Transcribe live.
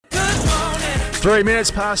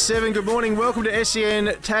7:03. Good morning. Welcome to SEN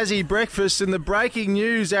Tassie Breakfast. And the breaking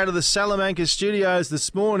news out of the Salamanca studios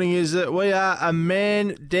this morning is that we are a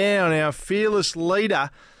man down. Our fearless leader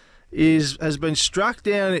has been struck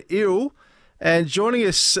down ill. And joining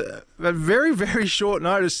us at very, very short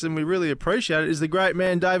notice, and we really appreciate it, is the great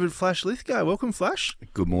man David Flash Lithgow. Welcome, Flash.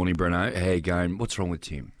 Good morning, Bruno. How you going? What's wrong with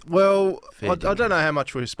Tim? Well, I don't know how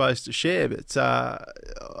much we're supposed to share, but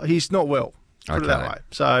he's not well. Put it that way.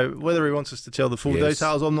 So whether he wants us to tell the full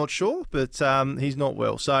details, I'm not sure, but he's not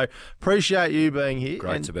well. So appreciate you being here.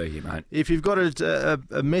 Great to be here, mate. If you've got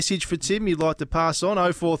a message for Tim you'd like to pass on,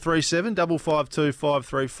 0437 552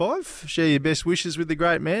 535. Share your best wishes with the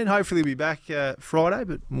great man. Hopefully he'll be back Friday,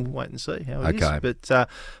 but we'll wait and see how it is. But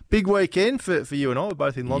big weekend for you and I. We're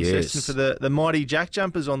both in Launceston for the mighty Jack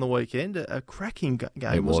Jumpers on the weekend. A cracking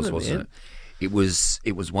game, wasn't it? It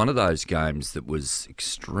was one of those games that was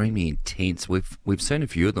extremely intense. We've seen a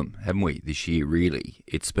few of them, haven't we, this year, really?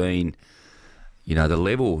 It's been, the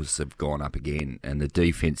levels have gone up again and the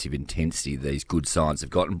defensive intensity these good sides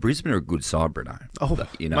have got. And Brisbane are a good side, Bruno.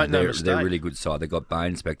 They're a really good side. They got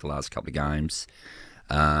Baines back the last couple of games.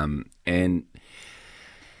 And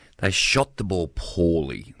they shot the ball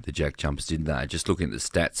poorly, the Jack Jumpers, didn't they? Just looking at the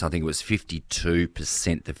stats, I think it was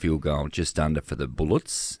 52% the field goal, just under for the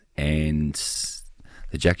Bullets. And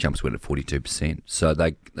the Jack Jumpers went at 42%. So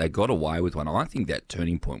they got away with one. I think that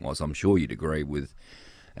turning point was, I'm sure you'd agree, with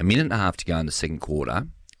a minute and a half to go in the second quarter.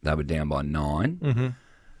 They were down by 9. Mm-hmm.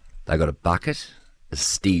 They got a bucket, a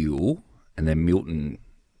steal, and then Milton,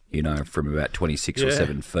 from about 26 or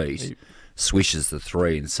 7 feet, swishes the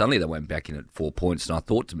 3. And suddenly they went back in at 4 points. And I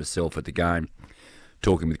thought to myself at the game,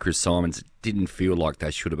 talking with Chris Simons, it didn't feel like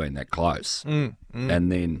they should have been that close. And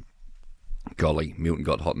then, golly, Milton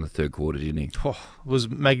got hot in the third quarter, didn't he? Oh, it was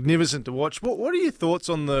magnificent to watch. What are your thoughts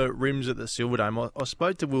on the rims at the Silverdome? I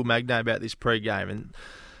spoke to Will Magnay about this pre-game, and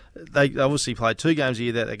they obviously play 2 games a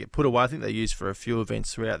year that they get put away. I think they use for a few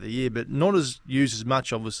events throughout the year, but not used as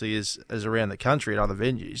much, obviously, as around the country at other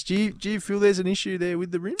venues. Do you feel there's an issue there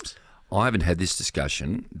with the rims? I haven't had this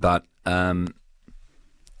discussion, but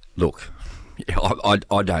look,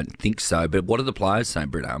 I don't think so. But what are the players saying,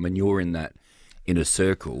 Brett? I mean, you're in that inner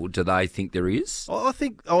circle. Do they think there is? I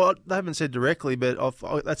think they haven't said directly, but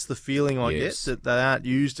that's the feeling I get, that they aren't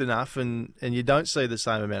used enough, and you don't see the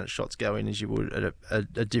same amount of shots go in as you would at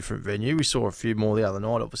a different venue. We saw a few more the other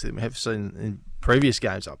night, obviously, than we have seen in previous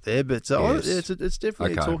games up there, but it's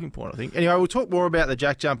definitely a talking point, I think. Anyway, we'll talk more about the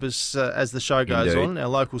Jack Jumpers as the show goes on. Our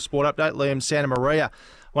local sport update, Liam Santa Maria,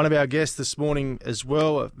 one of our guests this morning as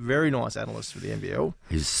well, a very nice analyst for the NBL.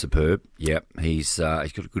 He's superb. Yep, he's got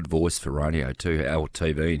a good voice for radio too, or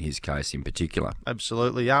TV in his case in particular.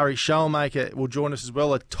 Absolutely. Ari Shellmaker will join us as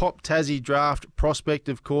well, a top Tassie draft prospect,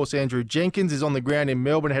 of course. Andrew Jenkins is on the ground in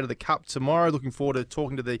Melbourne ahead of the Cup tomorrow. Looking forward to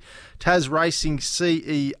talking to the Tas Racing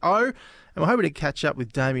CEO. And we're hoping to catch up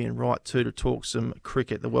with Damien Wright too to talk some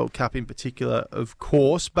cricket, the World Cup in particular, of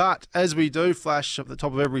course. But as we do, Flash, at the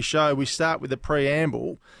top of every show, we start with the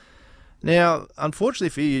preamble. Now, unfortunately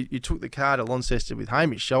for you, you took the car to Launceston with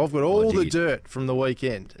Hamish, so I've got all the dirt from the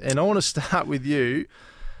weekend. And I want to start with you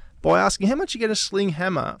by asking how much you get a sling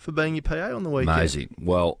hammer for being your PA on the weekend. Amazing.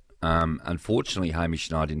 Well, unfortunately, Hamish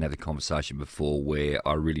and I didn't have the conversation before where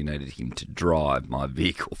I really needed him to drive my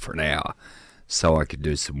vehicle for an hour so I could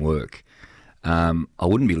do some work. I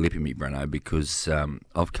wouldn't be lipping me, Bruno, because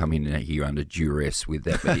I've come in here under duress with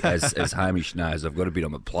that. But as Hamish knows, I've got a bit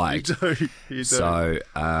on my plate. You do.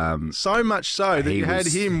 So much so that you had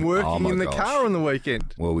him working in the car on the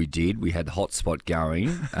weekend. Well, we did. We had the hotspot going.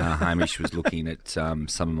 Hamish was looking at some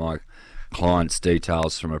of my clients'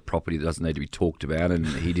 details from a property that doesn't need to be talked about, and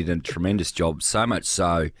he did a tremendous job. So much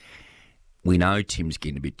so, we know Tim's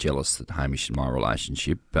getting a bit jealous at Hamish and my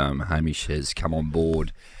relationship. Hamish has come on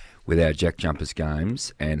board with our Jack Jumpers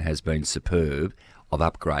games and has been superb. I've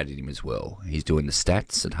upgraded him as well. He's doing the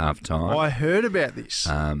stats at halftime. I heard about this.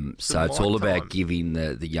 So it's all about giving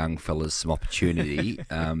the young fellas some opportunity.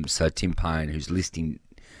 So Tim Payne, who's listening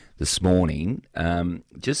this morning,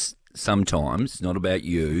 just sometimes, it's not about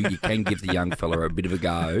you can give the young fella a bit of a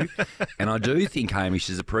go. And I do think Hamish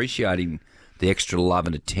is appreciating the extra love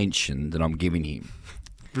and attention that I'm giving him.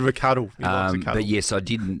 Bit of a cuddle. He likes a cuddle. But yes, I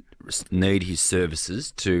didn't need his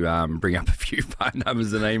services to bring up a few phone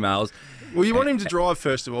numbers and emails. Well, you want him to drive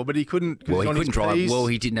first of all, but he couldn't. Well, he couldn't drive. Well,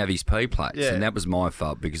 he didn't have his P plates, and that was my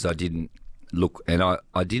fault because I didn't look. And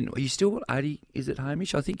I didn't. Are you still on 80? Is it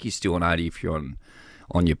Hamish? I think you're still on 80 if you're on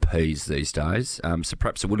on your P's these days. So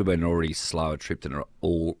perhaps it would have been an already slower trip than it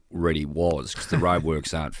already was, because the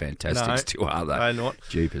roadworks aren't fantastic still, are they? No, not.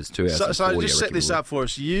 Jeepers, 2 hours So and 40, just I set reckon this it up for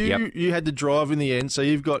us. You had to drive in the end, so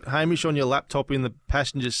you've got Hamish on your laptop in the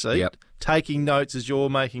passenger seat, taking notes as you're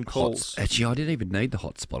making calls. Actually, I didn't even need the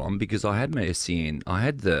hotspot on because I had my SEN. I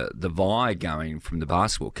had the VI going from the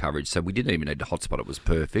basketball coverage, so we didn't even need the hotspot. It was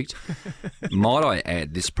perfect. Might I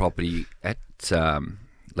add, this property at,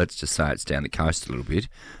 let's just say it's down the coast a little bit,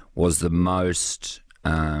 was the most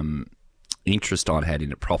interest I'd had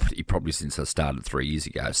in a property probably since I started 3 years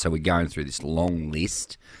ago. So we're going through this long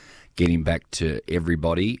list, getting back to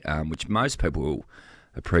everybody, which most people will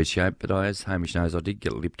appreciate. But as Hamish knows, I did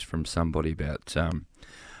get lipped from somebody about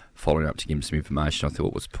following up to give him some information I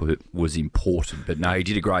thought was important. But no, he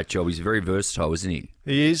did a great job. He's very versatile, isn't he?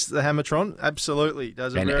 He is the Hammertron. Absolutely. He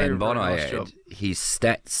does a very nice job. His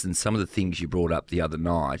stats and some of the things you brought up the other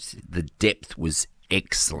night, the depth was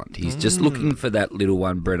excellent. He's just looking for that little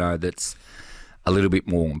one, Breno, that's a little bit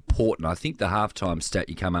more important. I think the halftime stat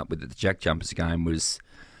you come up with at the Jack Jumpers game was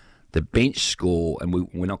the bench score, and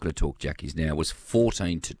we're not going to talk Jackies now, was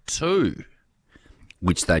 14-2,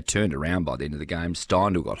 which they turned around by the end of the game.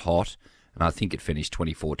 Steindl got hot, and I think it finished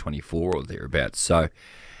 24-24 or thereabouts. So,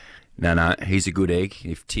 no, he's a good egg.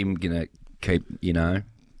 If Tim going to keep,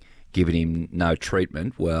 giving him no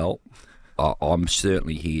treatment, well, I'm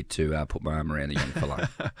certainly here to put my arm around the young fella.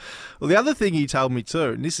 Well, the other thing he told me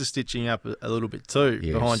too, and this is stitching up a little bit too,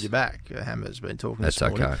 behind your back, Hammer's been talking this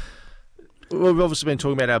morning. That's okay. We've obviously been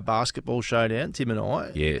talking about our basketball showdown, Tim and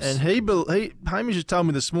I. Yes. And Hamish has told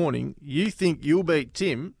me this morning, you think you'll beat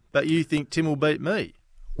Tim, but you think Tim will beat me.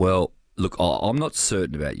 Well, look, I'm not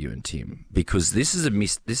certain about you and Tim, because this is a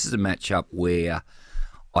matchup where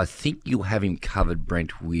I think you'll have him covered,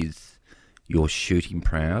 Brent, with your shooting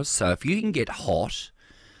prowess. So if you can get hot,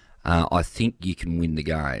 I think you can win the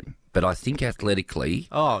game. But I think athletically,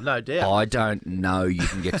 no doubt, I don't know you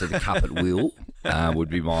can get to the cup at will. Would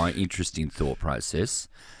be my interesting thought process.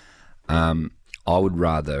 I would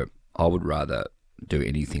rather do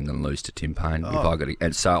anything than lose to Tim Payne if I got it.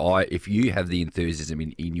 And so if you have the enthusiasm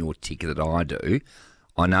in your ticket that I do,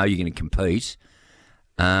 I know you're going to compete.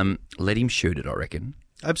 Let him shoot it, I reckon.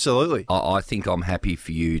 Absolutely. I think I'm happy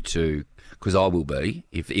for you to, because I will be,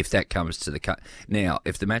 if that comes to the cut. Now,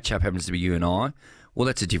 if the matchup happens to be you and I, well,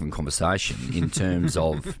 that's a different conversation in terms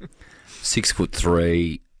of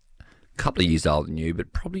 6'3", a couple of years older than you,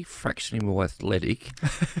 but probably fractionally more athletic.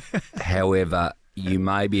 However, you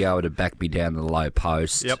may be able to back me down to the low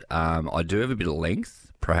post. Yep. I do have a bit of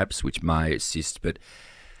length, perhaps, which may assist, but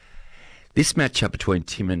this matchup between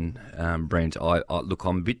Tim and Brent, look,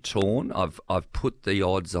 I'm a bit torn. I've put the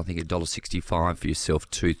odds, I think, $1.65 for yourself,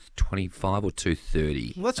 $2.25 or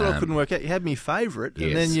 $2.30. Well, that's what I couldn't work out. You had me favourite, yes.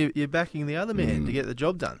 And then you're backing the other man to get the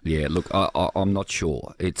job done. Yeah, look, I'm not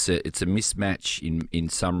sure. It's a mismatch in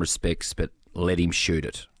some respects, but let him shoot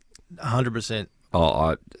it. 100%.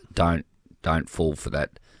 I don't fall for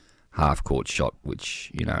that half-court shot, which,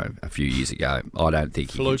 a few years ago, I don't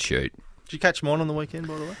think he can shoot. Did you catch mine on the weekend,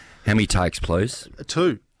 by the way? How many takes, please?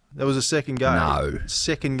 2. That was a second go. No.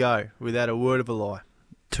 Second go, without a word of a lie.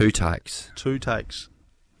 2 takes. 2 takes.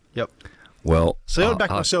 Yep. Well, so I'd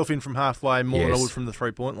back myself in from halfway more than I would from the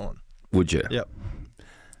 3-point line. Would you?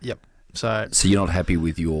 Yep. So you're not happy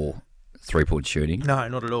with your 3-point shooting? No,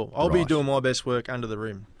 not at all. I'll be doing my best work under the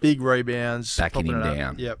rim. Big rebounds. Backing him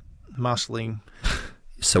down. Yep. Muscling.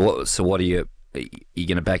 So what are you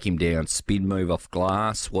going to back him down? Spin move off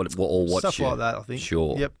glass? What Stuff like that, I think.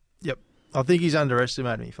 Sure. Yep. I think he's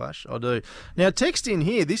underestimated me, Flash. I do. Now, text in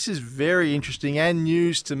here. This is very interesting and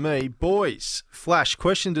news to me. Boys, Flash,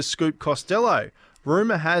 question to Scoop Costello.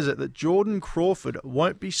 Rumour has it that Jordan Crawford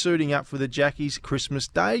won't be suiting up for the Jackies Christmas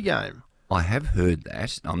Day game. I have heard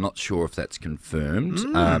that. I'm not sure if that's confirmed.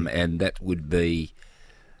 And that would be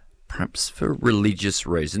perhaps for religious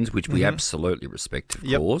reasons, which we absolutely respect, of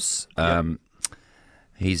course.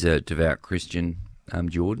 He's a devout Christian,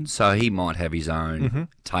 Jordan, so he might have his own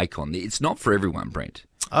take on it. It's not for everyone, Brent.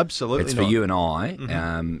 Absolutely It's not. for you and I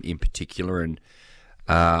in particular, and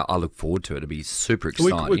I look forward to it. It'll be super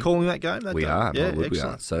exciting. We're calling that game? We are. Yeah, we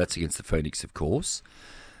are. So that's against the Phoenix, of course.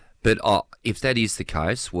 But if that is the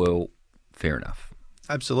case, well, fair enough.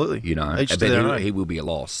 Absolutely. Each to their own. He will be a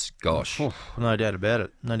loss. Gosh. No doubt about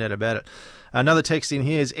it. Another text in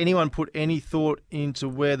here. Has anyone put any thought into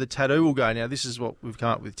where the tattoo will go? Now, this is what we've come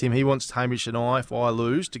up with, Tim. He wants Hamish and I, if I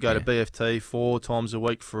lose, to go to BFT 4 times a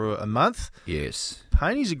week for a month. Yes.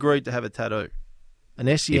 Payne's agreed to have a tattoo. An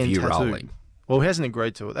SEN if you're tattoo. Rolling. Well, he hasn't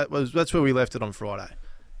agreed to it. That's where we left it on Friday.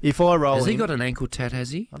 If I roll Has he got an ankle tat, has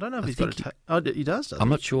he? I don't know if he's got a tattoo. Oh, he does, I'm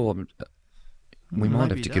not sure. We might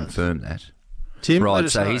Maybe have to he does. confirm that. Tim, let Right,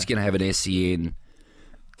 us so know. he's going to have an SEN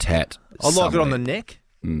tat. I'd like it on somewhere. the neck.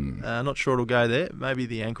 Not sure it'll go there. Maybe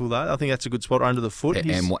the ankle, though. I think that's a good spot under the foot.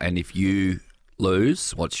 He's And if you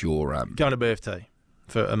lose, what's your going to BFT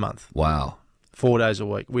for a month, Wow, 4 days a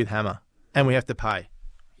week with Hammer. And we have to pay.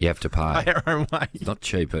 you have to pay. Pay our own way. It's not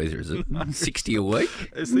cheap either, is it? 60 a week.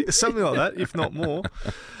 It's something like that, if not more.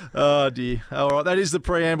 Oh, dear. All right, that is the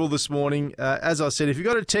preamble this morning. As I said, if you've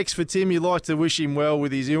got a text for Tim, you'd like to wish him well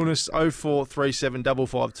with his illness, 0437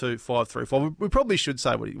 552 535. We probably should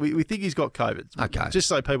say we think he's got COVID. Okay. Just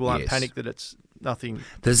so people aren't Yes. panicked that it's nothing.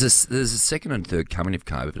 There's a second and third coming of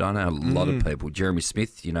COVID. I know a lot of people. Jeremy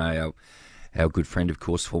Smith, you know, our good friend, of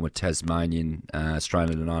course, former Tasmanian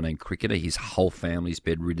Australian under-19 cricketer. His whole family's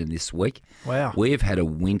bedridden this week. Wow. We've had a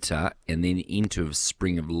winter and then into a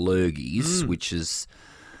spring of lurgies, which is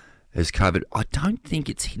COVID. I don't think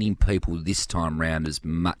it's hitting people this time round as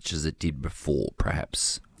much as it did before,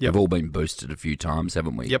 perhaps. Yep. We've all been boosted a few times,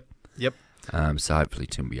 haven't we? Yep. So hopefully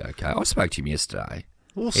Tim will be okay. I spoke to him yesterday.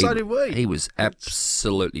 Well, so did we. He was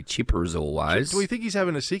absolutely chipper as always. Do we think he's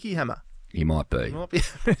having a sickie, Hammer? He might be. Might be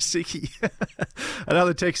having a sickie.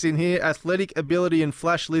 Another text in here. Athletic ability and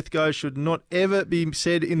flash Lithgow should not ever be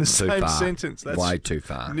said in the Too same far. sentence. That's Way too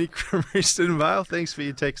far. Nick from Riston Vale. Thanks for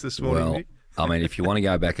your text this morning, Well, Nick. I mean, if you want to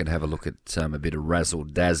go back and have a look at a bit of razzle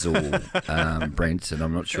dazzle, Brent, and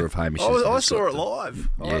I'm not sure if Hamish. I saw it live.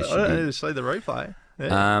 Yes, I you don't did. need to see the replay.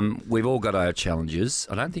 Yeah. We've all got our challenges.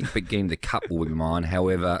 I don't think getting the cup will be mine.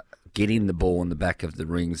 However, getting the ball in the back of the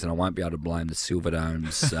rings, and I won't be able to blame the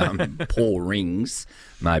Silverdome's poor rings,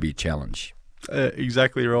 may be a challenge.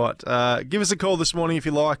 Exactly right. Give us a call this morning if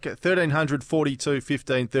you like, 1300 42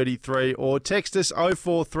 15 33, or text us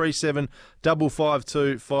 0437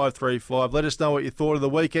 552 535. Let us know what you thought of the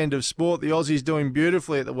weekend of sport. The Aussies doing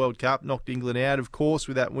beautifully at the World Cup, knocked England out, of course,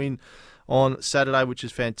 with that win on Saturday, which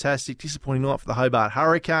is fantastic. Disappointing night for the Hobart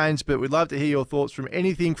Hurricanes, but we'd love to hear your thoughts from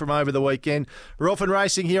anything from over the weekend. We're off and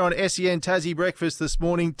racing here on SEN Tassie Breakfast this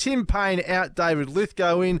morning. Tim Payne out, David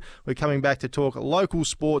Lithgow in. We're coming back to talk local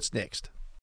sports next.